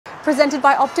presented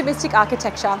by optimistic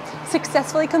architecture,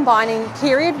 successfully combining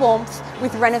period warmth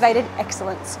with renovated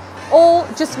excellence, all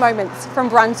just moments from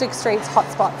Brunswick Street's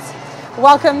hotspots.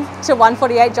 Welcome to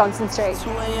 148 Johnston Street.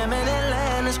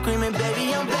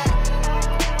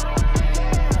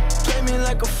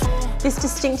 This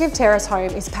distinctive terrace home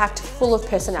is packed full of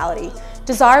personality,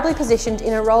 desirably positioned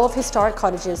in a row of historic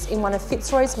cottages in one of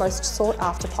Fitzroy's most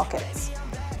sought-after pockets.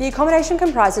 The accommodation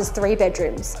comprises 3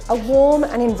 bedrooms, a warm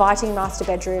and inviting master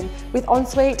bedroom with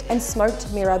ensuite and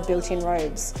smoked mirror built-in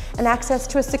robes, and access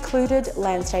to a secluded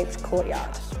landscaped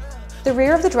courtyard. The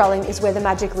rear of the dwelling is where the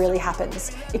magic really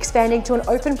happens, expanding to an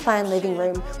open-plan living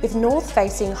room with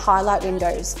north-facing highlight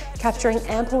windows, capturing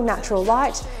ample natural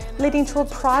light, leading to a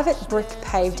private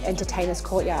brick-paved entertainer's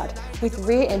courtyard with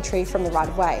rear entry from the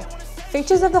right-of-way.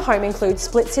 Features of the home include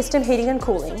split-system heating and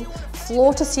cooling,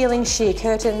 floor-to-ceiling sheer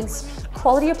curtains,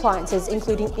 quality appliances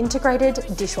including integrated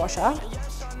dishwasher,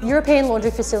 European laundry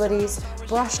facilities,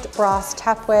 brushed brass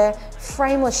tapware,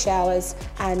 frameless showers,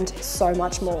 and so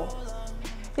much more.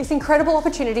 This incredible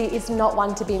opportunity is not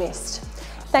one to be missed.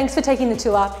 Thanks for taking the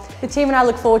tour. The team and I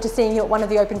look forward to seeing you at one of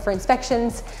the open for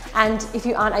inspections, and if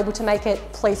you aren't able to make it,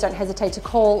 please don't hesitate to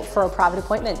call for a private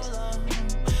appointment.